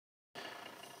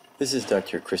This is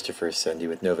Dr. Christopher Sundy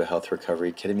with Nova Health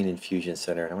Recovery Ketamine Infusion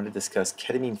Center, and I want to discuss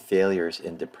ketamine failures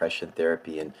in depression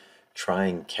therapy and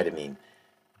trying ketamine.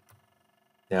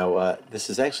 Now, this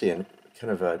is actually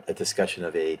kind of a discussion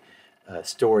of a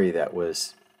story that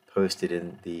was posted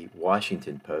in the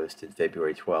Washington Post in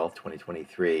February 12th,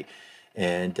 2023.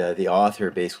 And the author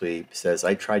basically says,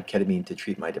 I tried ketamine to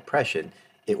treat my depression.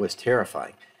 It was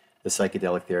terrifying. The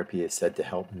psychedelic therapy is said to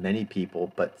help many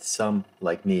people, but some,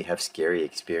 like me, have scary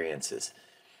experiences.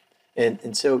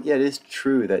 And so, yeah, it is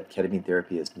true that ketamine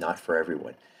therapy is not for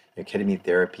everyone. Ketamine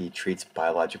therapy treats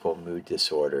biological mood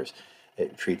disorders.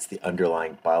 It treats the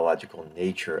underlying biological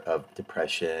nature of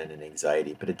depression and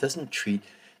anxiety, but it doesn't treat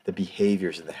the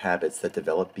behaviors and the habits that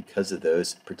develop because of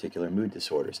those particular mood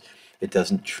disorders. It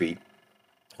doesn't treat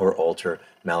or alter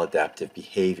maladaptive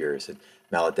behaviors and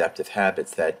maladaptive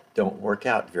habits that don't work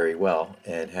out very well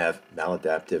and have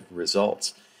maladaptive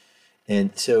results.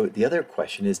 And so the other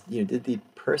question is, did the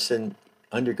person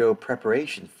undergo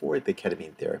preparation for the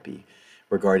ketamine therapy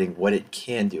regarding what it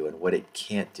can do and what it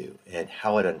can't do and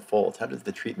how it unfolds? How does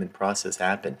the treatment process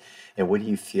happen? And what do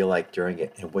you feel like during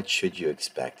it? And what should you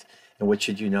expect? And what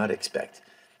should you not expect?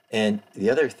 And the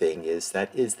other thing is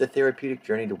the therapeutic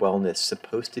journey to wellness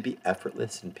supposed to be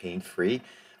effortless and pain-free?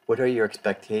 What are your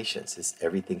expectations? Is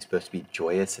everything supposed to be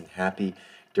joyous and happy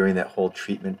during that whole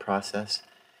treatment process?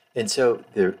 And so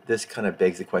this kind of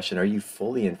begs the question, are you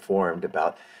fully informed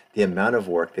about the amount of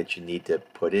work that you need to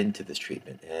put into this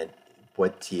treatment and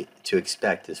what to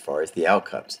expect as far as the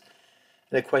outcomes?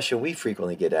 And a question we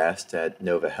frequently get asked at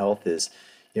Nova Health is,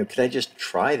 can I just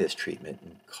try this treatment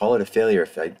and call it a failure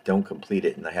if I don't complete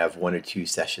it and I have one or two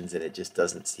sessions and it just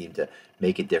doesn't seem to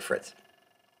make a difference?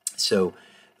 So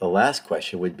the last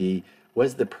question would be,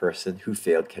 was the person who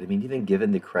failed ketamine even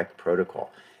given the correct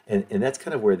protocol? And that's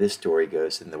kind of where this story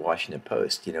goes in the Washington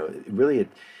Post.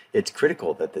 It's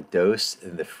critical that the dose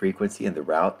and the frequency and the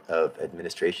route of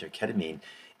administration of ketamine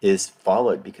is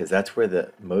followed, because that's where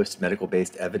the most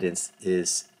medical-based evidence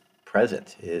is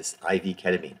present, is IV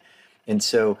ketamine. And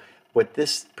so what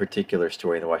this particular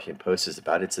story in the Washington Post is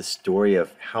about, it's a story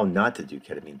of how not to do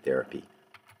ketamine therapy.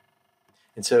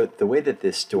 And so the way that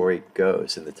this story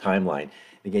goes in the timeline,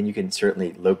 again, you can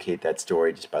certainly locate that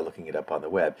story just by looking it up on the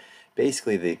web.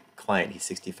 Basically, the client, he's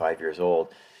 65 years old,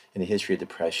 in a history of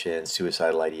depression,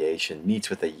 suicidal ideation, meets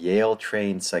with a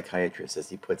Yale-trained psychiatrist, as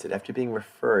he puts it, after being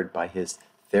referred by his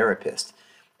therapist.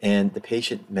 And the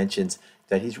patient mentions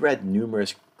that he's read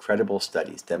numerous credible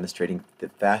studies demonstrating the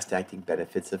fast-acting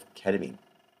benefits of ketamine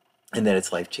and that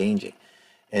it's life-changing.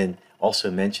 And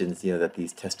also mentions, that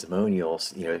these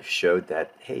testimonials, showed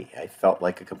that, hey, I felt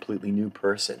like a completely new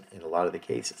person in a lot of the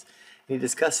cases. And he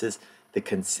discusses the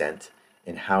consent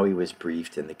and how he was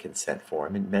briefed in the consent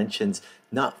form, and mentions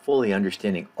not fully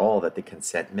understanding all that the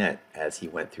consent meant as he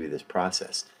went through this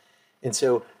process. And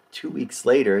so 2 weeks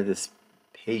later, this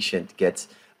patient gets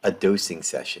a dosing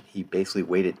session. He basically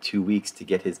waited 2 weeks to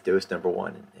get his dose number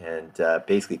one, and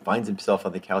basically finds himself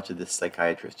on the couch of this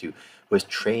psychiatrist who was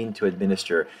trained to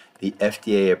administer the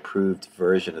FDA-approved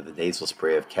version of the nasal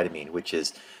spray of ketamine, which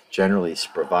is generally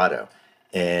Spravato.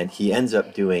 And he ends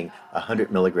up doing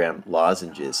 100 milligram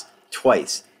lozenges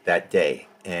twice that day.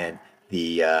 And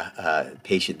the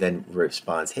patient then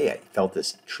responds, hey, I felt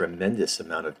this tremendous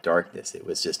amount of darkness. It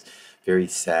was just very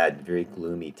sad, very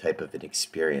gloomy type of an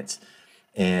experience.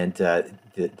 And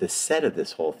the set of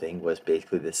this whole thing was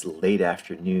basically this late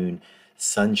afternoon,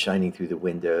 sun shining through the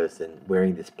windows and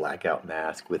wearing this blackout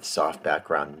mask with soft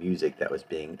background music that was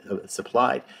being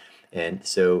supplied. And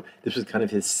so this was kind of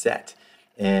his set.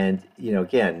 And,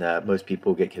 again, most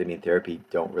people who get ketamine therapy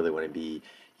don't really want to be,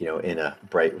 in a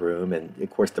bright room. And of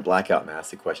course, the blackout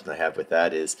mask, the question I have with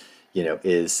that is,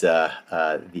 is the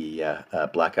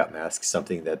blackout mask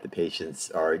something that the patients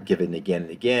are given again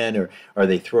and again, or are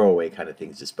they throwaway kind of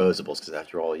things, disposables? Because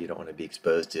after all, you don't want to be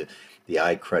exposed to the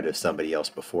eye crud of somebody else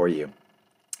before you.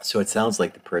 So it sounds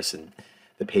like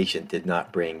the patient did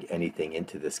not bring anything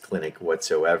into this clinic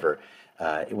whatsoever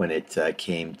when it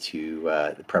came to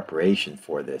the preparation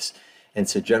for this. And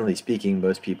so generally speaking,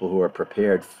 most people who are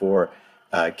prepared for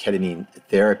ketamine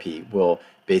therapy will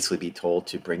basically be told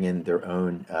to bring in their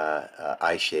own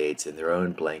eye shades and their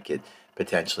own blanket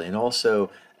potentially, and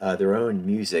also their own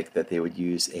music that they would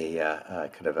use a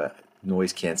kind of a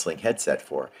noise canceling headset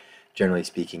for. Generally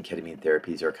speaking, ketamine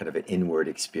therapies are kind of an inward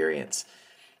experience.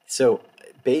 So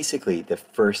basically the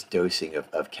first dosing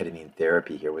of ketamine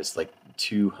therapy here was like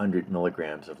 200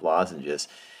 milligrams of lozenges.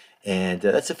 And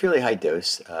that's a fairly high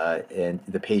dose, and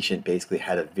the patient basically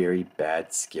had a very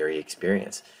bad, scary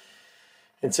experience.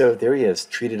 And so there he is,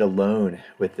 treated alone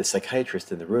with the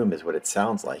psychiatrist in the room, is what it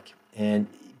sounds like. And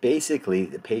basically,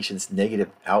 the patient's negative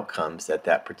outcomes at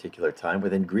that particular time were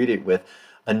then greeted with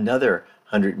another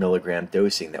 100 milligram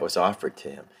dosing that was offered to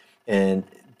him. And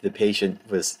the patient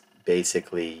was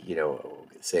basically,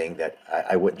 saying that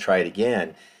I wouldn't try it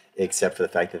again, except for the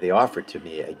fact that they offered to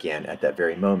me again at that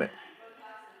very moment.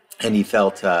 And he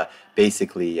felt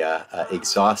basically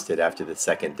exhausted after the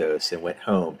second dose and went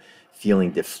home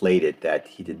feeling deflated that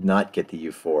he did not get the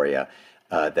euphoria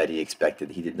that he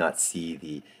expected. He did not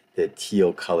see the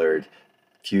teal colored,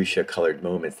 fuchsia colored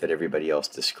moments that everybody else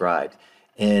described.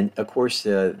 And of course,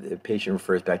 the patient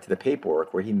refers back to the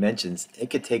paperwork where he mentions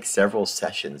it could take several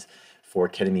sessions for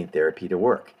ketamine therapy to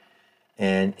work.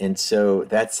 And so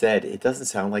that said, it doesn't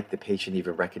sound like the patient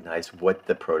even recognized what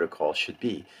the protocol should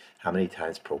be, how many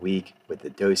times per week, what the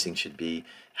dosing should be,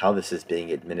 how this is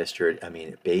being administered. I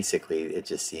mean, basically, it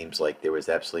just seems like there was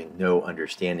absolutely no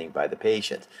understanding by the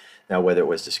patient. Now, whether it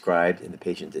was described and the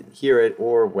patient didn't hear it,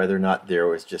 or whether or not there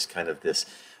was just kind of this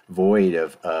void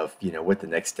of what the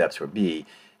next steps would be,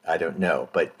 I don't know.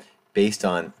 But based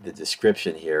on the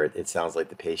description here, it sounds like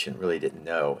the patient really didn't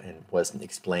know and wasn't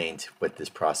explained what this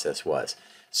process was.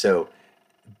 So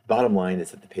bottom line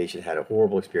is that the patient had a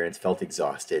horrible experience, felt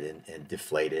exhausted and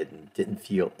deflated, and didn't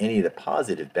feel any of the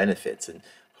positive benefits and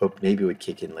hoped maybe it would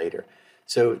kick in later.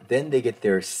 So then they get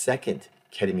their second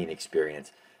ketamine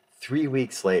experience 3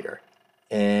 weeks later.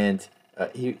 And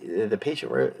the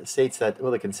patient states that,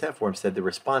 well, the consent form said the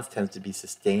response tends to be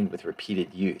sustained with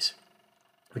repeated use,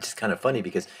 which is kind of funny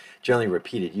because generally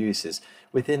repeated use is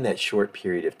within that short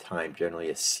period of time, generally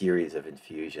a series of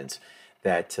infusions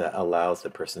that allows the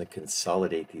person to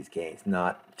consolidate these gains,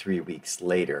 not 3 weeks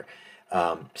later.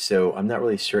 So I'm not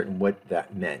really certain what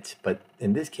that meant, but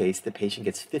in this case, the patient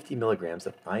gets 50 milligrams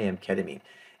of IM ketamine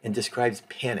and describes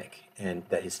panic and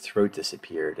that his throat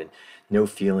disappeared and no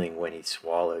feeling when he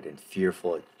swallowed and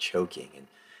fearful of choking and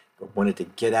wanted to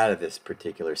get out of this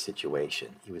particular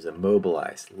situation. He was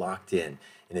immobilized, locked in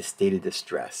a state of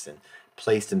distress, and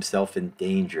placed himself in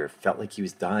danger, felt like he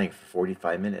was dying for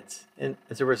 45 minutes, and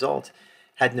as a result,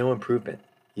 had no improvement.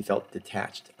 He felt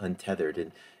detached, untethered,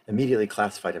 and immediately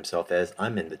classified himself as,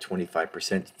 I'm in the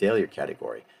 25% failure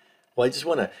category. Well, I just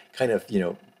want to kind of,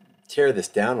 tear this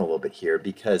down a little bit here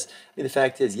because the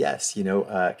fact is, yes,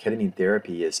 ketamine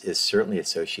therapy is certainly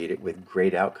associated with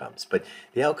great outcomes, but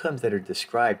the outcomes that are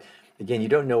described, again, you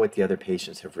don't know what the other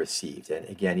patients have received. And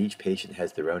again, each patient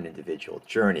has their own individual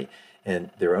journey and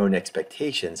their own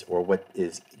expectations, or what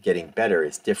is getting better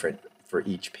is different for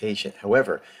each patient.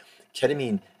 However,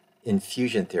 ketamine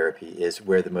infusion therapy is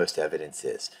where the most evidence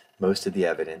is. Most of the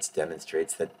evidence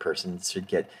demonstrates that persons should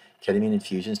get ketamine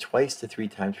infusions 2 to 3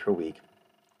 times per week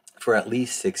for at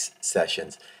least 6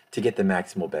 sessions to get the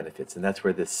maximal benefits. And that's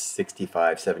where this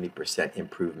 65-70%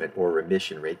 improvement or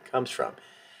remission rate comes from.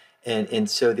 And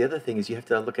so the other thing is you have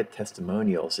to look at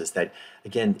testimonials, is that,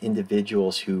 again,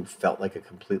 individuals who felt like a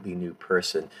completely new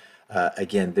person,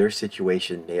 again, their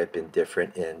situation may have been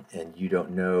different, and you don't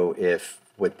know if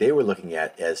what they were looking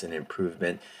at as an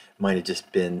improvement might have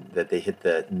just been that they hit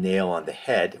the nail on the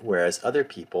head, whereas other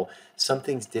people, some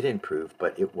things did improve,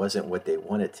 but it wasn't what they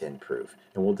wanted to improve.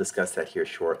 And we'll discuss that here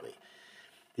shortly.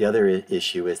 The other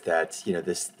issue is that,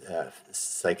 this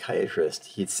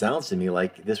psychiatrist, it sounds to me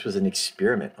like this was an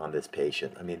experiment on this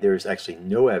patient. I mean, there's actually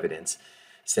no evidence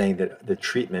saying that the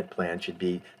treatment plan should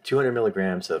be 200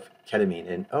 milligrams of ketamine,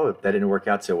 and, oh, that didn't work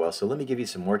out so well, so let me give you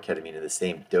some more ketamine in the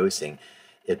same dosing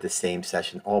at the same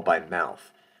session, all by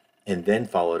mouth, and then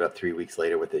followed up 3 weeks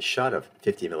later with a shot of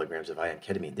 50 milligrams of IM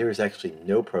ketamine. There is actually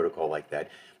no protocol like that.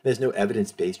 There's no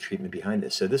evidence-based treatment behind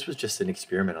this. So this was just an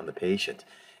experiment on the patient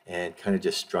and kind of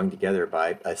just strung together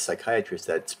by a psychiatrist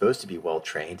that's supposed to be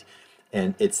well-trained.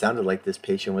 And it sounded like this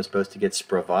patient was supposed to get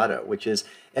Spravato, which is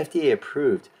FDA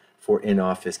approved for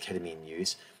in-office ketamine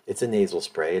use. It's a nasal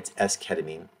spray. It's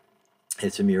S-ketamine.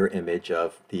 It's a mirror image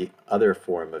of the other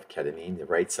form of ketamine, the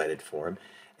right-sided form.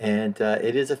 And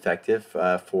it is effective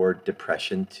for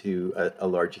depression to a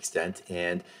large extent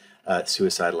and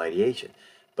suicidal ideation.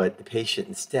 But the patient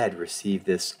instead received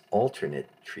this alternate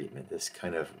treatment, this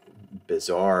kind of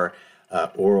bizarre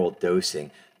oral dosing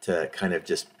to kind of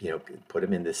just, put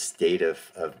him in this state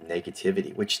of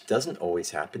negativity, which doesn't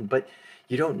always happen. But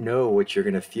you don't know what you're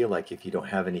going to feel like if you don't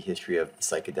have any history of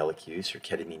psychedelic use or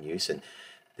ketamine use. And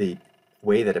the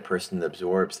way that a person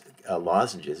absorbs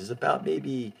lozenges is about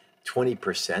maybe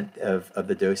 20% of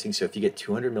the dosing. So if you get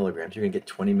 200 milligrams, you're going to get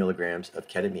 20 milligrams of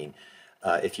ketamine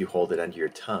if you hold it under your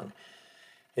tongue.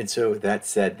 And so that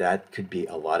said, that could be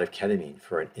a lot of ketamine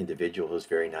for an individual who's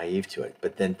very naive to it.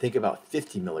 But then think about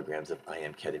 50 milligrams of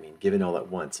IM ketamine given all at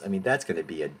once. I mean, that's going to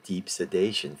be a deep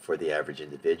sedation for the average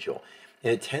individual.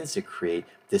 And it tends to create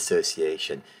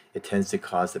dissociation. It tends to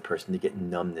cause the person to get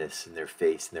numbness in their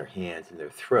face, in their hands, in their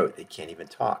throat. They can't even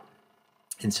talk.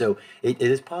 And so it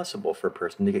is possible for a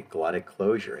person to get glottic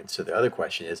closure. And so the other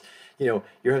question is, you're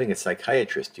having a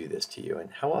psychiatrist do this to you. And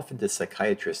how often does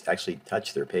psychiatrists actually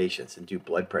touch their patients and do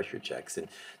blood pressure checks and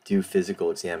do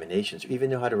physical examinations or even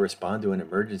know how to respond to an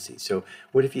emergency? So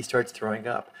what if he starts throwing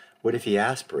up? What if he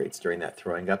aspirates during that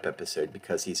throwing up episode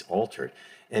because he's altered?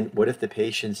 And what if the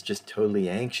patient's just totally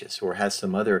anxious or has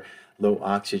some other low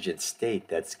oxygen state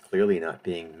that's clearly not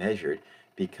being measured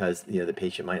because the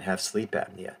patient might have sleep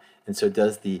apnea? And so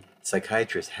does the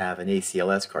psychiatrist have an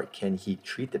ACLS card? Can he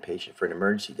treat the patient for an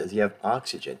emergency? Does he have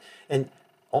oxygen? And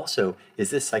also,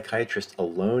 is this psychiatrist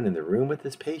alone in the room with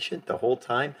this patient the whole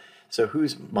time? So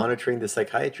who's monitoring the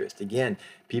psychiatrist? Again,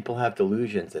 people have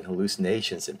delusions and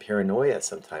hallucinations and paranoia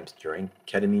sometimes during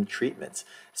ketamine treatments,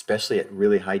 especially at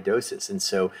really high doses. And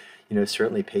so,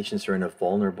 certainly patients are in a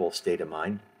vulnerable state of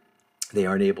mind. They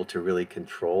aren't able to really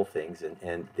control things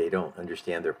and they don't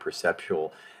understand their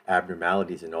perceptual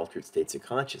abnormalities and altered states of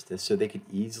consciousness, so they could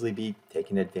easily be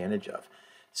taken advantage of.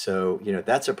 So,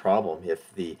 that's a problem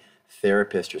if the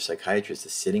therapist or psychiatrist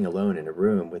is sitting alone in a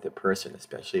room with a person,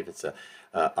 especially if it's a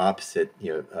opposite,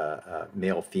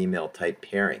 male-female type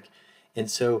pairing. And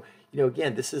so,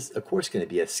 again, this is, of course, going to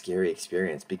be a scary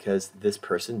experience because this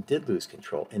person did lose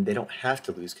control, and they don't have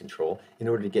to lose control in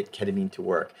order to get ketamine to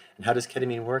work. And how does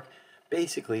ketamine work?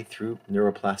 Basically through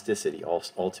neuroplasticity,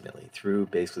 ultimately through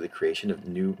basically the creation of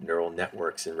new neural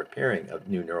networks and repairing of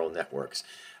new neural networks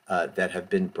that have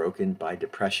been broken by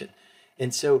depression.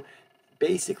 And so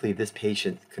basically this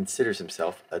patient considers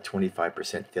himself a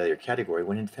 25% failure category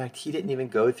when in fact he didn't even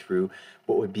go through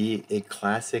what would be a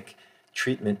classic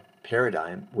treatment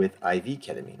paradigm with IV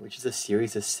ketamine, which is a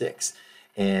series of 6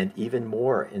 and even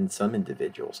more in some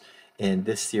individuals. And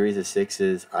this series of 6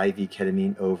 is IV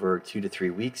ketamine over 2 to 3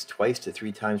 weeks, twice to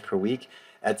 3 times per week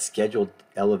at scheduled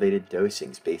elevated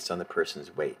dosings based on the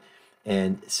person's weight.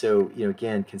 And so,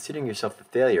 again, considering yourself a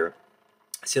failure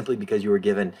simply because you were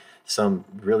given some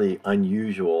really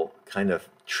unusual kind of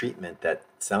treatment that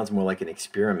sounds more like an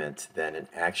experiment than an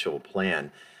actual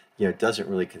plan, doesn't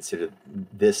really consider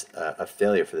this a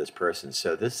failure for this person.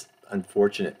 So this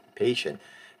unfortunate patient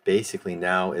basically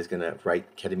now is going to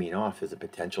write ketamine off as a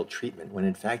potential treatment when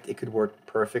in fact it could work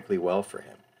perfectly well for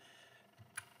him.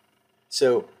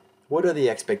 So what are the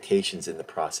expectations in the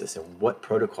process and what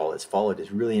protocol is followed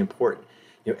is really important.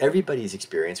 Everybody's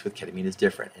experience with ketamine is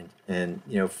different. And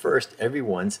first,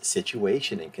 everyone's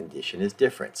situation and condition is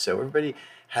different. So everybody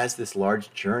has this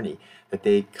large journey that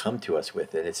they come to us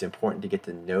with. And it's important to get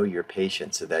to know your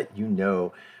patient so that you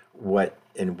know what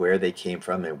and where they came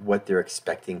from and what they're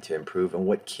expecting to improve and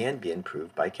what can be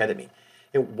improved by ketamine.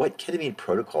 And what ketamine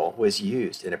protocol was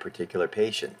used in a particular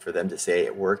patient for them to say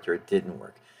it worked or it didn't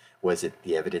work. Was it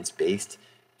the evidence-based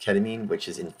ketamine, which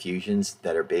is infusions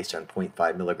that are based on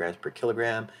 0.5 milligrams per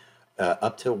kilogram,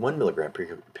 up to 1 milligram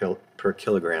per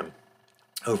kilogram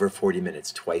over 40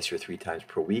 minutes, twice or 3 times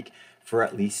per week for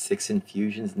at least 6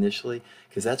 infusions initially,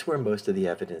 because that's where most of the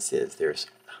evidence is. There's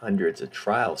hundreds of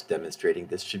trials demonstrating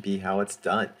this should be how it's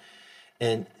done.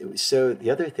 And so the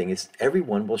other thing is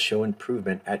everyone will show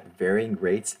improvement at varying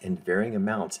rates and varying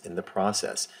amounts in the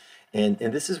process. And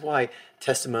this is why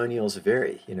testimonials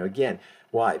vary. Again,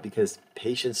 why? Because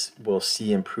patients will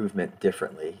see improvement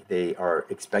differently. They are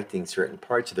expecting certain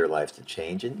parts of their lives to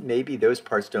change, and maybe those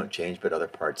parts don't change, but other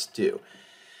parts do.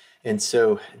 And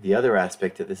so the other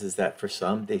aspect of this is that for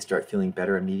some, they start feeling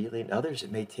better immediately, and others,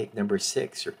 it may take number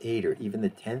 6 or 8 or even the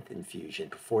 10th infusion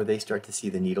before they start to see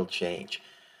the needle change.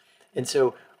 And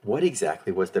so what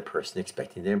exactly was the person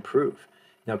expecting to improve?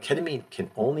 Now, ketamine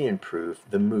can only improve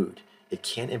the mood. It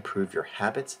can't improve your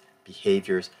habits,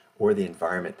 behaviors, or the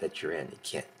environment that you're in. It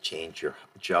can't change your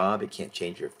job. It can't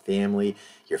change your family,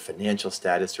 your financial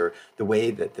status, or the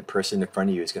way that the person in front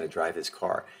of you is going to drive his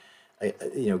car.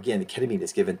 Again, the ketamine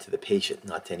is given to the patient,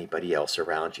 not to anybody else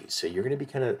around you. So you're going to be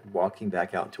kind of walking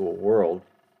back out into a world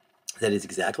that is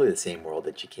exactly the same world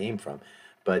that you came from.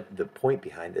 But the point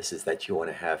behind this is that you want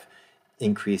to have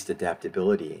increased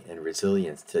adaptability and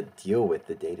resilience to deal with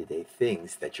the day-to-day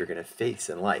things that you're going to face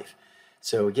in life.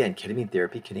 So again, ketamine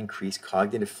therapy can increase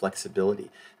cognitive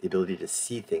flexibility, the ability to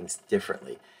see things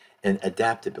differently, and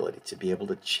adaptability to be able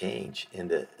to change in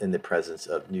the presence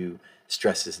of new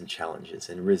stresses and challenges,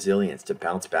 and resilience to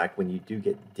bounce back when you do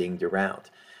get dinged around.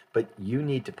 But you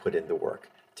need to put in the work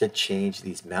to change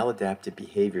these maladaptive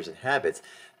behaviors and habits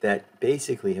that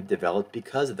basically have developed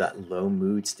because of that low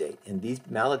mood state. And these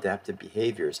maladaptive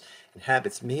behaviors and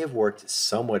habits may have worked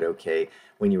somewhat okay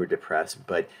when you were depressed,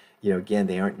 but again,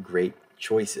 they aren't great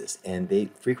choices, and they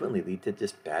frequently lead to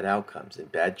just bad outcomes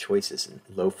and bad choices and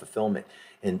low fulfillment.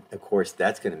 And of course,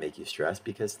 that's going to make you stressed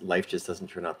because life just doesn't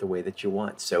turn out the way that you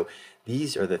want. So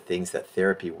these are the things that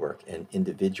therapy work and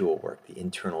individual work, the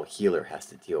internal healer, has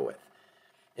to deal with.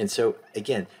 And so,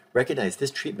 again, recognize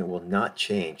this treatment will not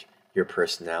change your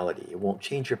personality. It won't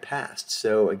change your past.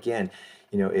 So, again,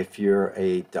 if you're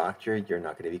a doctor, you're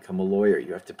not going to become a lawyer.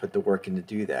 You have to put the work in to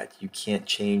do that. You can't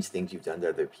change things you've done to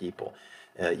other people.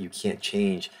 You can't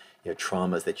change,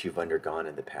 traumas that you've undergone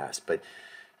in the past. But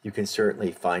you can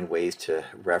certainly find ways to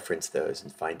reference those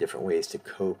and find different ways to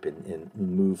cope and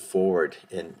move forward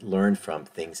and learn from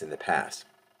things in the past.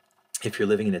 If you're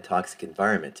living in a toxic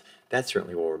environment, that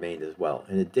certainly will remain as well.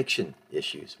 And addiction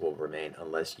issues will remain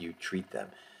unless you treat them.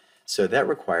 So that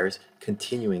requires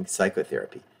continuing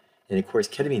psychotherapy. And of course,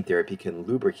 ketamine therapy can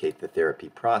lubricate the therapy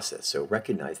process. So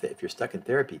recognize that if you're stuck in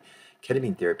therapy,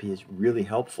 ketamine therapy is really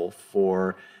helpful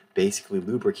for basically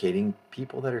lubricating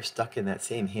people that are stuck in that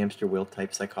same hamster wheel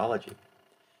type psychology.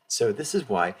 So this is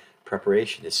why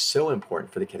preparation is so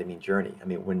important for the ketamine journey. I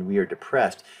mean, when we are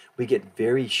depressed, we get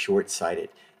very short-sighted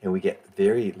and we get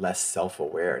very less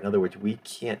self-aware. In other words, we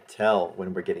can't tell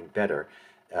when we're getting better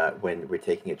when we're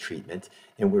taking a treatment,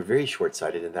 and we're very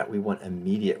short-sighted in that we want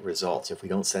immediate results. If we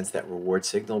don't sense that reward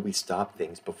signal, we stop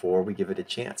things before we give it a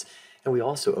chance. And we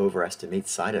also overestimate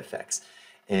side effects.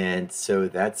 And so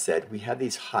that said, we have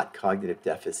these hot cognitive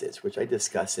deficits, which I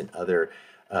discuss in other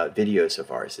videos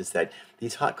of ours, is that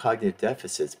these hot cognitive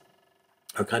deficits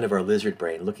are kind of our lizard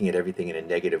brain looking at everything in a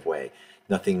negative way.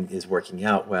 Nothing is working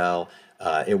out well,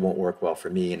 it won't work well for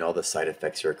me, and all the side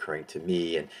effects are occurring to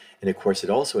me. And of course, it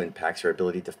also impacts our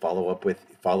ability to follow up with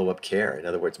follow-up care. In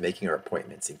other words, making our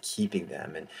appointments and keeping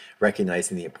them, and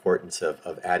recognizing the importance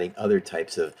of adding other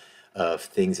types of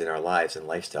things in our lives and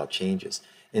lifestyle changes.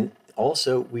 And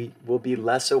also, we will be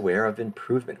less aware of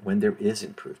improvement when there is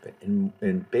improvement,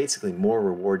 and basically more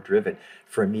reward driven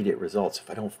for immediate results. If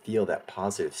I don't feel that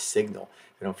positive signal,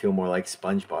 if I don't feel more like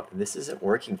SpongeBob, then this isn't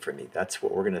working for me. That's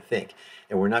what we're going to think.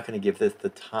 And we're not going to give this the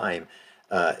time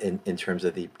in terms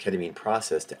of the ketamine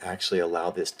process to actually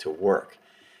allow this to work.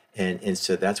 And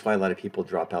so that's why a lot of people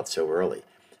drop out so early.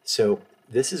 So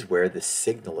this is where the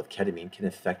signal of ketamine can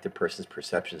affect a person's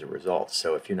perceptions and results.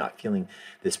 So if you're not feeling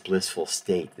this blissful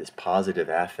state, this positive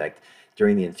affect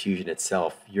during the infusion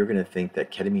itself, you're going to think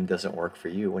that ketamine doesn't work for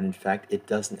you, when in fact it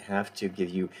doesn't have to give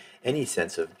you any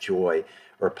sense of joy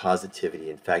or positivity.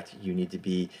 In fact, you need to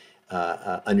be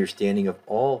understanding of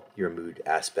all your mood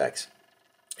aspects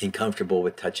and comfortable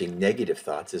with touching negative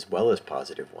thoughts as well as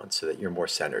positive ones so that you're more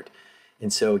centered.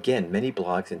 And so again, many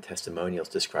blogs and testimonials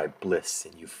describe bliss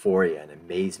and euphoria and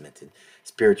amazement and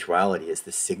spirituality as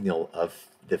the signal of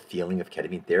the feeling of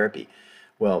ketamine therapy.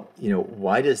 Well,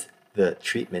 why does the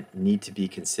treatment need to be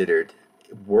considered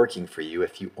working for you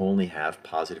if you only have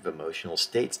positive emotional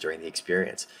states during the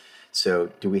experience? So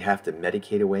do we have to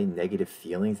medicate away negative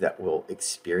feelings that we'll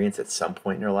experience at some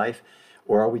point in our life?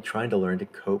 Or are we trying to learn to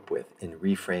cope with and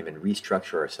reframe and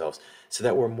restructure ourselves so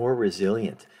that we're more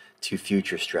resilient to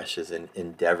future stresses and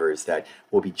endeavors that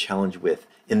we'll be challenged with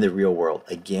in the real world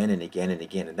again and again and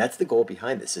again? And that's the goal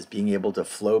behind this, is being able to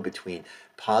flow between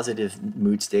positive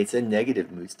mood states and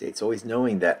negative mood states, always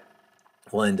knowing that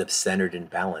we'll end up centered and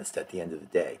balanced at the end of the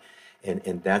day.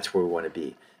 And that's where we want to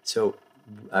be. So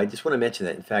I just want to mention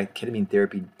that, in fact, ketamine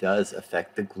therapy does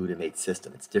affect the glutamate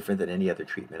system. It's different than any other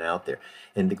treatment out there.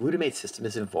 And the glutamate system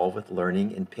is involved with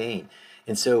learning and pain.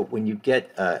 And so when you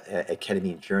get a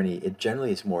ketamine journey, it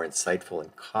generally is more insightful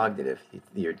and cognitive.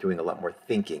 You're doing a lot more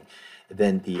thinking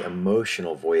than the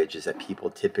emotional voyages that people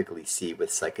typically see with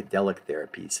psychedelic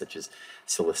therapies such as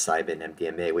psilocybin,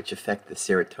 MDMA, which affect the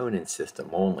serotonin system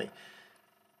only.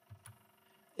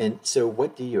 And so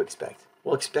what do you expect?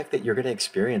 Well, expect that you're going to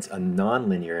experience a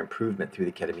nonlinear improvement through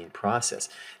the ketamine process.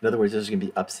 In other words, there's going to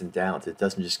be ups and downs. It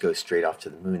doesn't just go straight off to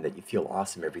the moon, that you feel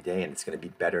awesome every day and it's going to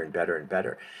be better and better and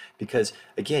better. Because,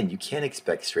 again, you can't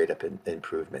expect straight up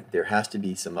improvement. There has to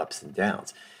be some ups and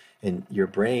downs. And your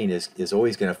brain is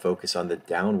always going to focus on the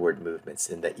downward movements,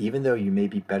 and that even though you may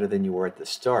be better than you were at the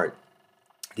start,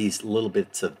 these little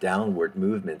bits of downward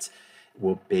movements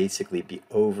will basically be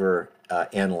over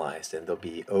analyzed, and they'll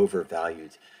be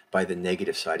overvalued by the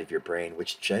negative side of your brain,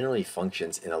 which generally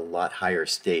functions in a lot higher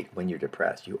state when you're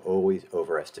depressed. You always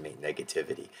overestimate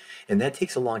negativity. And that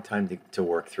takes a long time to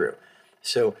work through.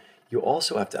 So you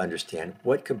also have to understand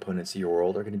what components of your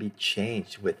world are going to be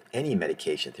changed with any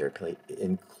medication therapy,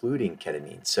 including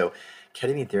ketamine. So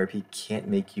ketamine therapy can't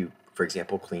make you for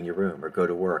example, clean your room or go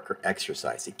to work or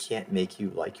exercise. It can't make you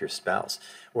like your spouse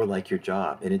or like your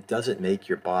job, and it doesn't make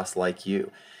your boss like you.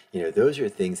 Those are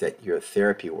things that your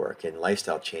therapy work and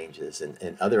lifestyle changes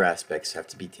and other aspects have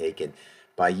to be taken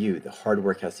by you. The hard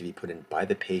work has to be put in by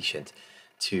the patient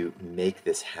to make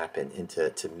this happen and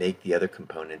to make the other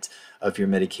components of your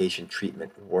medication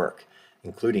treatment work,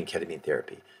 including ketamine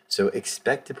therapy. So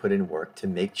expect to put in work to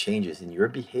make changes in your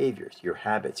behaviors, your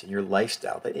habits, and your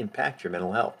lifestyle that impact your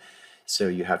mental health. So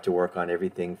you have to work on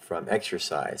everything from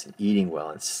exercise and eating well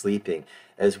and sleeping,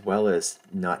 as well as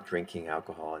not drinking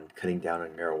alcohol and cutting down on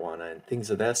marijuana and things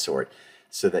of that sort,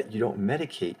 so that you don't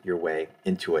medicate your way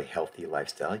into a healthy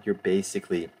lifestyle. You're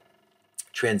basically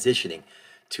transitioning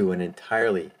to an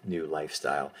entirely new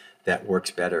lifestyle that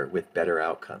works better with better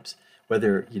outcomes.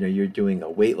 Whether you're doing a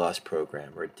weight loss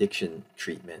program or addiction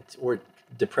treatment or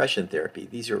depression therapy,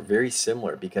 these are very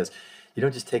similar because you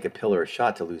don't just take a pill or a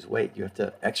shot to lose weight. You have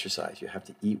to exercise, you have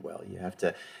to eat well, you have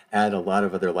to add a lot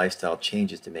of other lifestyle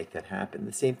changes to make that happen.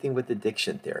 The same thing with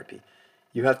addiction therapy.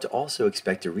 You have to also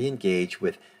expect to re-engage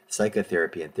with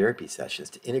psychotherapy and therapy sessions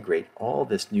to integrate all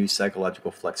this new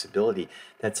psychological flexibility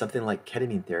that something like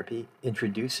ketamine therapy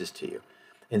introduces to you.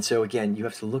 And so again, you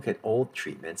have to look at old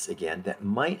treatments again that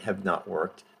might have not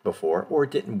worked before or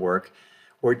didn't work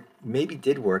or maybe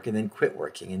did work and then quit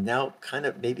working, and now kind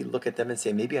of maybe look at them and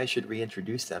say, maybe I should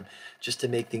reintroduce them just to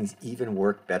make things even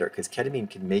work better, because ketamine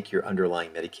can make your underlying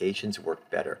medications work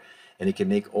better, and it can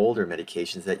make older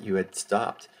medications that you had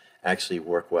stopped actually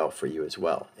work well for you as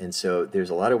well. And so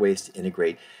there's a lot of ways to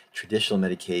integrate traditional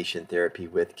medication therapy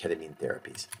with ketamine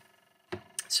therapies.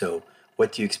 So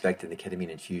what do you expect in the ketamine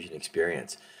infusion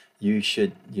experience? You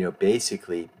should,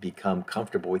 basically become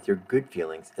comfortable with your good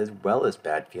feelings as well as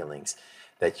bad feelings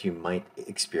that you might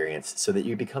experience so that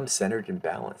you become centered and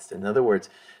balanced. In other words,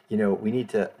 we need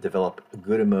to develop a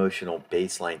good emotional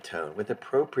baseline tone with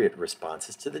appropriate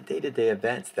responses to the day-to-day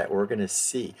events that we're going to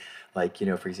see. Like,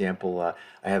 for example,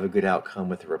 I have a good outcome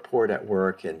with a report at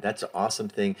work, and that's an awesome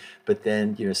thing. But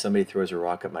then, somebody throws a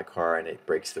rock at my car and it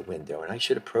breaks the window, and I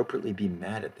should appropriately be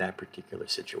mad at that particular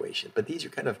situation. But these are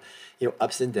kind of,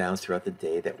 ups and downs throughout the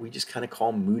day that we just kind of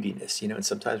call moodiness, and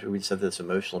sometimes we just have this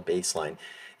emotional baseline.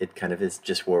 It kind of is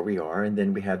just where we are, and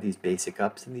then we have these basic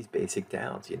ups and these basic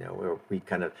downs, where we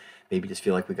kind of maybe just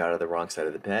feel like we got on the wrong side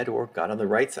of the bed or got on the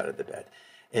right side of the bed.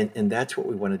 And that's what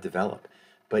we want to develop.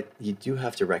 But you do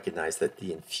have to recognize that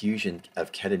the infusion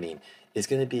of ketamine is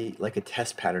going to be like a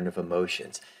test pattern of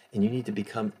emotions. And you need to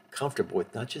become comfortable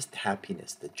with not just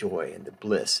happiness, the joy and the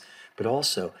bliss, but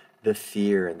also the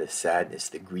fear and the sadness,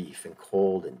 the grief and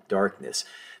cold and darkness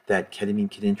that ketamine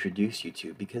can introduce you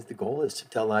to, because the goal is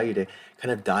to allow you to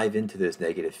kind of dive into those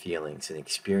negative feelings and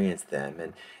experience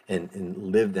them and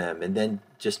live them, and then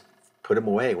just put them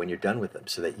away when you're done with them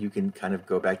so that you can kind of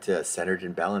go back to a centered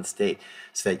and balanced state,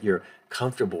 so that you're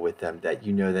comfortable with them, that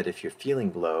that if you're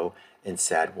feeling low and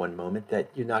sad one moment, that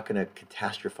you're not going to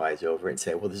catastrophize over it and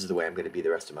say, well, this is the way I'm going to be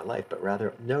the rest of my life, but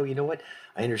rather, no, you know what?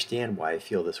 I understand why I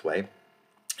feel this way,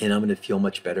 and I'm going to feel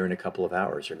much better in a couple of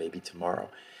hours or maybe tomorrow.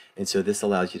 And so this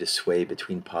allows you to sway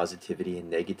between positivity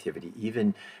and negativity,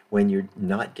 even when you're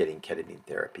not getting ketamine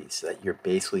therapy, so that you're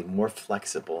basically more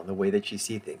flexible in the way that you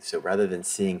see things. So rather than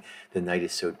seeing the night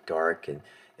is so dark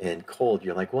and cold,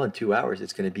 you're like, well, in 2 hours,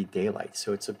 it's going to be daylight.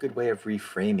 So it's a good way of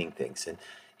reframing things. And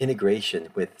integration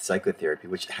with psychotherapy,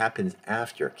 which happens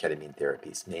after ketamine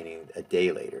therapies, meaning a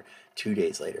day later, 2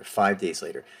 days later, 5 days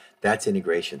later, that's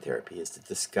integration therapy, is to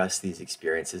discuss these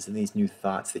experiences and these new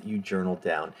thoughts that you journal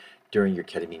down during your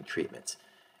ketamine treatments.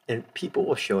 And people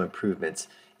will show improvements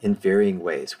in varying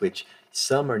ways, which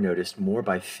some are noticed more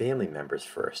by family members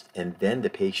first and then the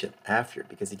patient after,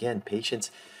 because again,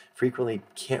 patients frequently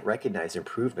can't recognize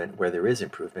improvement where there is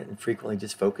improvement and frequently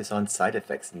just focus on side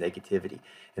effects and negativity.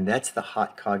 And that's the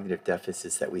hot cognitive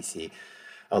deficits that we see,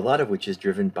 a lot of which is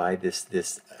driven by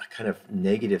this kind of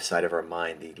negative side of our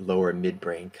mind, the lower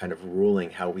midbrain kind of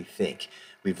ruling how we think.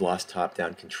 We've lost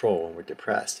top-down control when we're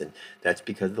depressed, and that's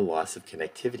because of the loss of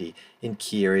connectivity in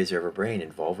key areas of our brain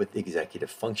involved with executive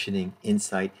functioning,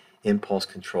 insight, impulse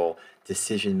control,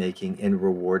 decision-making, and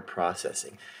reward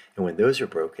processing. And when those are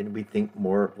broken, we think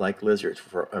more like lizards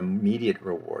for immediate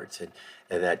rewards, and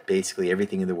that basically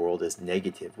everything in the world is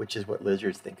negative, which is what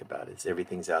lizards think about, is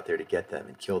everything's out there to get them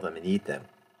and kill them and eat them.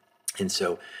 And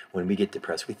so when we get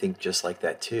depressed, we think just like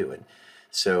that too. And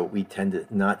so we tend to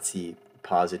not see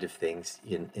positive things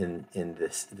in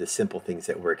the simple things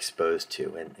that we're exposed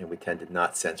to, and we tend to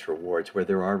not sense rewards where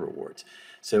there are rewards.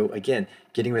 So again,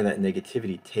 getting rid of that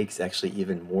negativity takes actually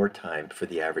even more time for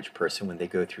the average person when they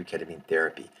go through ketamine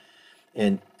therapy.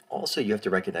 And also you have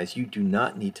to recognize you do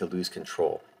not need to lose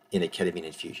control in a ketamine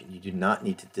infusion. You do not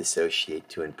need to dissociate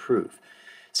to improve.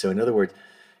 So in other words,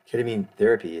 ketamine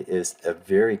therapy is a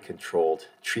very controlled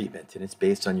treatment, and it's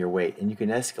based on your weight, and you can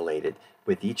escalate it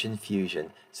with each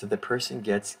infusion so the person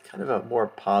gets kind of a more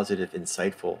positive,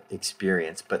 insightful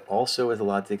experience, but also is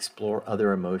allowed to explore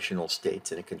other emotional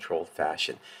states in a controlled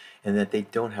fashion, and that they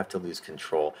don't have to lose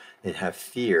control and have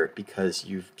fear because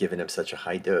you've given them such a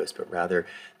high dose, but rather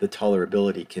the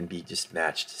tolerability can be just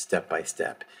matched step by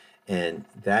step. And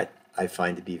that I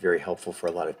find to be very helpful for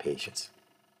a lot of patients.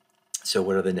 So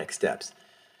what are the next steps?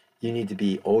 You need to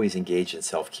be always engaged in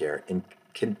self-care, and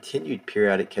continued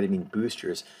periodic ketamine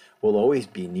boosters will always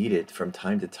be needed from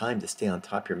time to time to stay on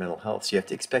top of your mental health. So you have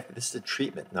to expect that this is a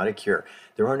treatment, not a cure.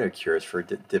 There are no cures for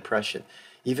depression.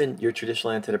 Even your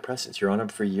traditional antidepressants, you're on them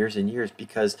for years and years,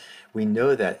 because we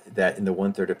know that in the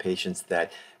 1/3 of patients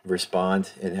that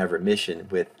respond and have remission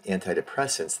with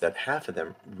antidepressants, that half of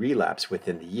them relapse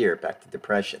within the year back to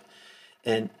depression.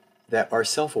 And that our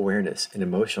self-awareness and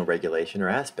emotional regulation are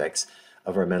aspects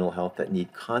of our mental health that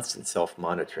need constant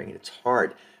self-monitoring. And it's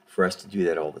hard for us to do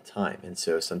that all the time. And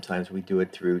so sometimes we do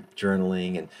it through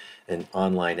journaling and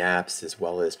online apps, as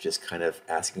well as just kind of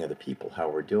asking other people how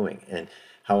we're doing and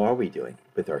how are we doing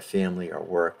with our family, our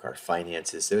work, our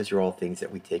finances. Those are all things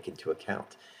that we take into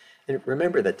account. And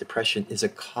remember that depression is a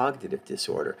cognitive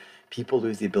disorder. People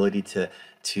lose the ability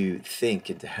to think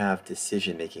and to have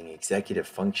decision making, executive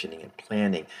functioning, and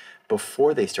planning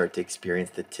before they start to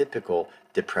experience the typical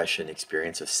depression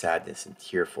experience of sadness and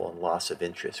tearful and loss of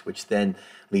interest, which then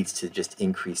leads to just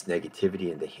increased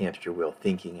negativity and the hamster wheel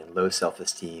thinking and low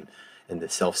self-esteem and the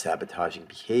self-sabotaging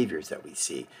behaviors that we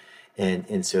see.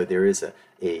 And so there is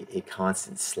a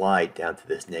constant slide down to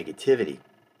this negativity.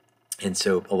 And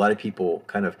so a lot of people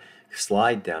kind of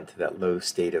slide down to that low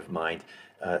state of mind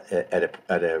at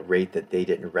a rate that they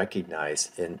didn't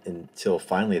recognize until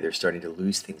finally they're starting to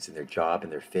lose things in their job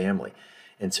and their family.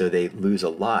 And so they lose a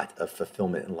lot of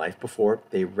fulfillment in life before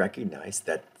they recognize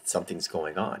that something's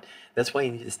going on. That's why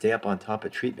you need to stay up on top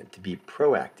of treatment, to be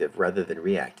proactive rather than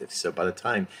reactive. So by the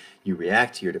time you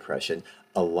react to your depression,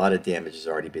 a lot of damage has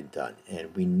already been done.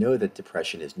 And we know that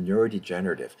depression is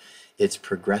neurodegenerative. It's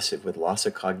progressive with loss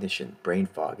of cognition, brain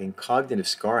fog, and cognitive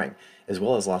scarring, as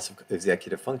well as loss of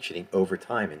executive functioning over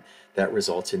time. And that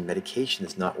results in medication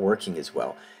is not working as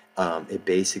well. It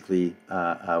basically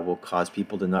will cause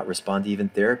people to not respond to even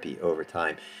therapy over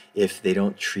time if they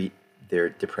don't treat their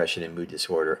depression and mood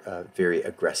disorder very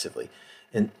aggressively.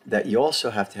 And that you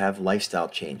also have to have lifestyle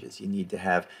changes. You need to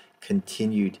have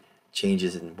continued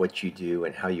changes in what you do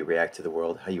and how you react to the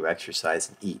world, how you exercise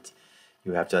and eat.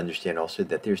 You have to understand also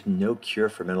that there's no cure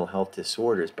for mental health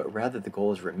disorders, but rather the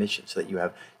goal is remission so that you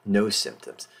have no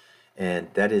symptoms. And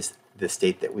that is the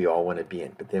state that we all want to be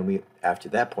in. But then we, after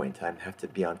that point in time, have to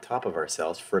be on top of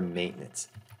ourselves for maintenance.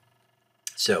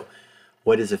 So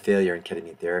what is a failure in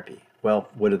ketamine therapy? Well,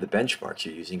 what are the benchmarks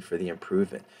you're using for the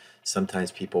improvement?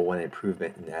 Sometimes people want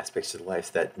improvement in aspects of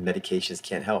life that medications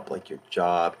can't help, like your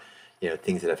job,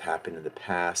 things that have happened in the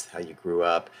past, how you grew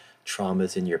up,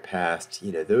 traumas in your past,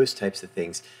 those types of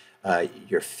things,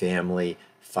 your family,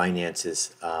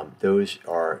 finances, those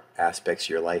are aspects of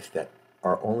your life that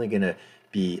are only going to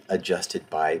be adjusted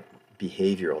by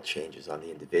behavioral changes on the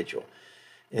individual.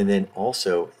 And then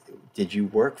also, did you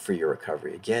work for your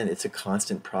recovery? Again, it's a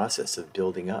constant process of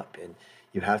building up, and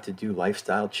you have to do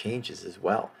lifestyle changes as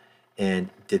well. And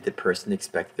did the person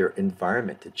expect their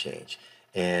environment to change?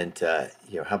 And how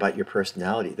about your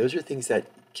personality? Those are things that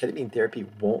ketamine therapy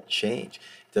won't change.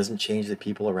 It doesn't change the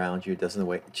people around you. It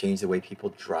doesn't change the way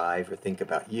people drive or think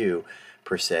about you,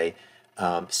 per se.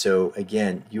 So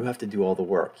again, you have to do all the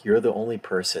work. You're the only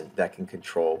person that can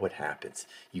control what happens.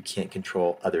 You can't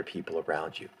control other people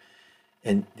around you.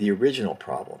 And the original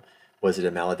problem, was it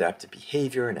a maladaptive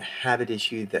behavior and a habit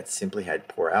issue that simply had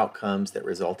poor outcomes that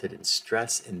resulted in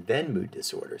stress and then mood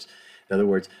disorders? In other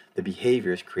words, the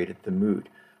behaviors created the mood.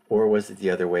 Or was it the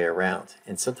other way around?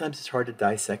 And sometimes it's hard to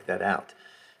dissect that out.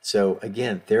 So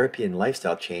again, therapy and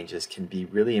lifestyle changes can be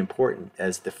really important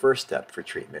as the first step for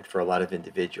treatment for a lot of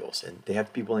individuals. And they have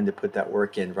to be willing to put that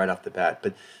work in right off the bat.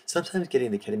 But sometimes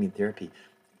getting the ketamine therapy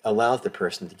allows the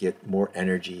person to get more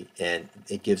energy, and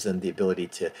it gives them the ability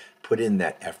to put in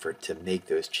that effort to make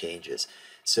those changes.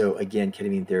 So again,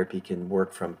 ketamine therapy can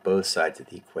work from both sides of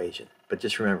the equation. But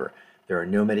just remember, there are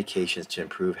no medications to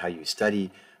improve how you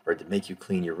study, or to make you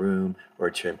clean your room, or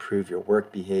to improve your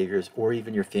work behaviors, or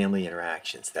even your family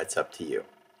interactions. That's up to you.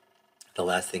 The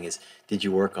last thing is, did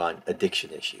you work on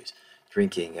addiction issues,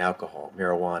 drinking, alcohol,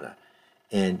 marijuana,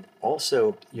 and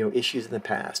also, issues in the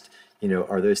past?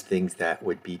 Are those things that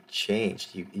would be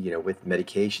changed, with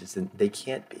medications? And they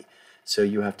can't be. So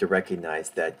you have to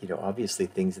recognize that, obviously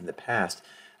things in the past,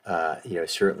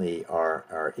 certainly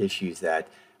are issues that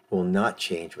will not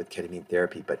change with ketamine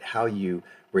therapy, but how you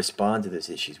respond to those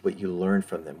issues, what you learn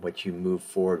from them, what you move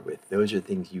forward with, those are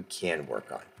things you can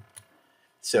work on.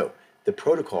 So the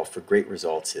protocol for great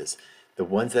results is the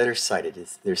ones that are cited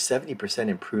is there's 70%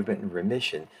 improvement in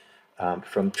remission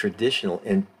from traditional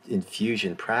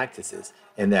infusion practices,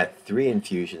 and that 3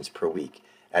 infusions per week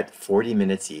at 40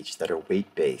 minutes each that are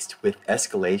weight-based with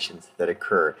escalations that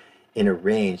occur in a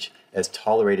range as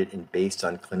tolerated and based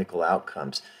on clinical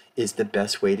outcomes is the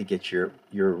best way to get your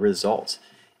results.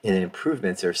 And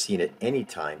improvements are seen at any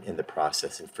time in the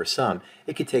process, and for some,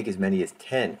 it could take as many as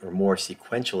 10 or more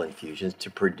sequential infusions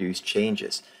to produce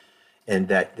changes. And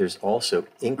that there's also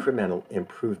incremental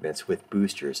improvements with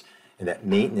boosters, and that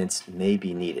maintenance may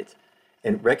be needed.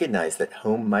 And recognize that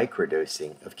home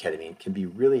microdosing of ketamine can be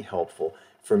really helpful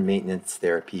for maintenance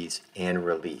therapies and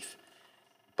relief.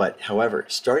 But however,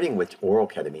 starting with oral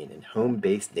ketamine and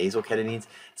home-based nasal ketamines,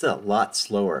 it's a lot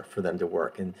slower for them to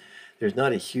work. And there's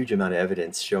not a huge amount of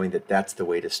evidence showing that that's the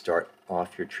way to start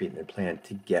off your treatment plan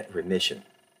to get remission.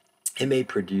 It may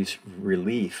produce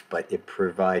relief, but it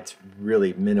provides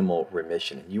really minimal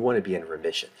remission, and you want to be in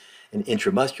remission. And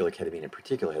intramuscular ketamine in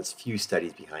particular has few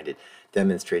studies behind it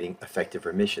demonstrating effective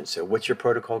remission. So what's your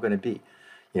protocol going to be?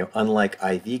 Unlike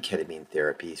IV ketamine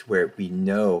therapies, where we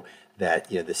know that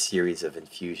the series of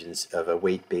infusions of a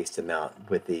weight-based amount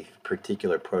with a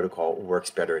particular protocol works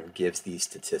better and gives these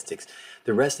statistics.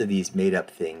 The rest of these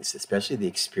made-up things, especially the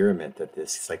experiment that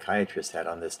this psychiatrist had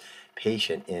on this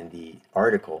patient in the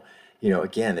article,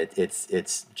 again,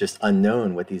 it's just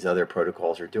unknown what these other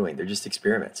protocols are doing. They're just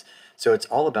experiments. So it's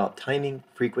all about timing,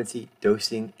 frequency,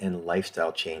 dosing, and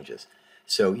lifestyle changes.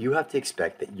 So you have to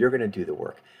expect that you're going to do the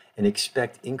work, and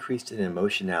expect increased in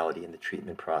emotionality in the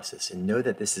treatment process, and know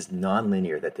that this is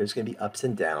nonlinear, that there's going to be ups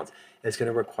and downs, and it's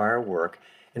going to require work,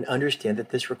 and understand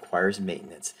that this requires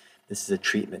maintenance. This is a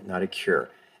treatment, not a cure,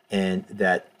 and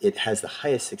that it has the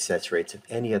highest success rates of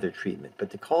any other treatment.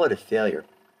 But to call it a failure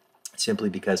simply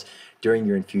because during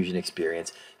your infusion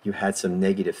experience you had some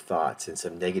negative thoughts and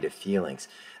some negative feelings,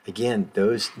 again,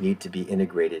 those need to be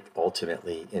integrated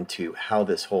ultimately into how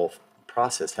this whole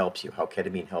process helps you, how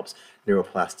ketamine helps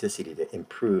neuroplasticity to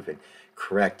improve and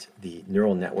correct the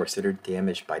neural networks that are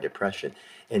damaged by depression.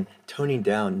 And toning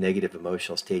down negative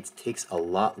emotional states takes a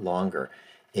lot longer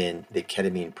in the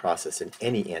ketamine process than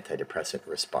any antidepressant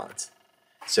response.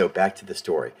 So back to the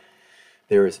story.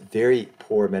 There is very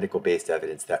poor medical-based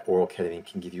evidence that oral ketamine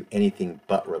can give you anything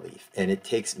but relief, and it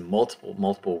takes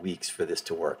multiple weeks for this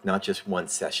to work, not just one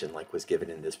session like was given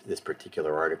in this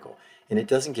particular article. And it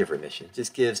doesn't give remission, it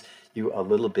just gives you a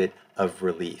little bit of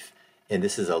relief. And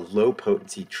this is a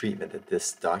low-potency treatment that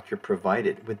this doctor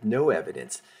provided with no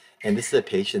evidence. And this is a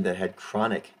patient that had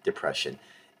chronic depression,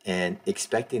 and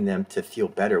expecting them to feel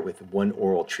better with one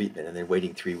oral treatment and then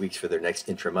waiting 3 weeks for their next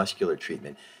intramuscular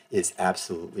treatment is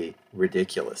absolutely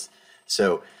ridiculous.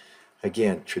 So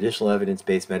again, traditional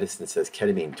evidence-based medicine says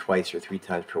ketamine 2 or 3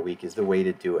 times per week is the way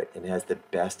to do it, and it has the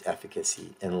best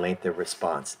efficacy and length of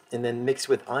response. And then mixed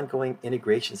with ongoing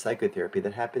integration psychotherapy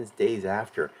that happens days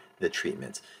after the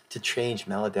treatments to change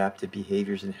maladaptive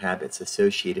behaviors and habits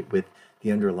associated with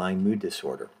the underlying mood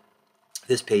disorder.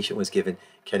 This patient was given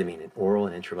ketamine in oral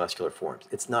and intramuscular forms.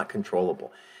 It's not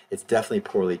controllable. It's definitely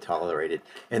poorly tolerated,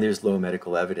 and there's low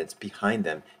medical evidence behind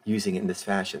them using it in this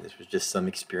fashion. This was just some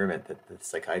experiment that the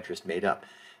psychiatrist made up,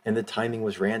 and the timing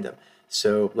was random.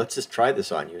 So let's just try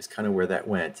this on you is kind of where that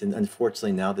went. And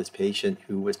unfortunately now this patient,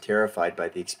 who was terrified by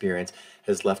the experience,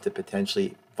 has left a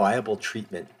potentially viable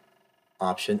treatment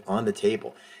option on the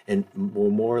table and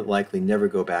will more likely never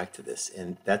go back to this.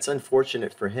 And that's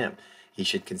unfortunate for him. He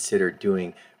should consider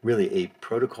doing really a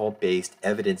protocol-based,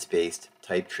 evidence-based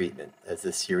type treatment as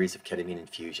this series of ketamine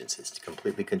infusions. It's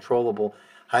completely controllable,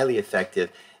 highly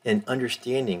effective, and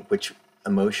understanding which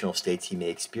emotional states he may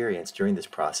experience during this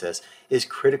process is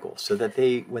critical so that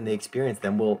when they experience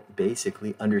them, will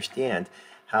basically understand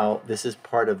how this is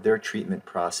part of their treatment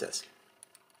process.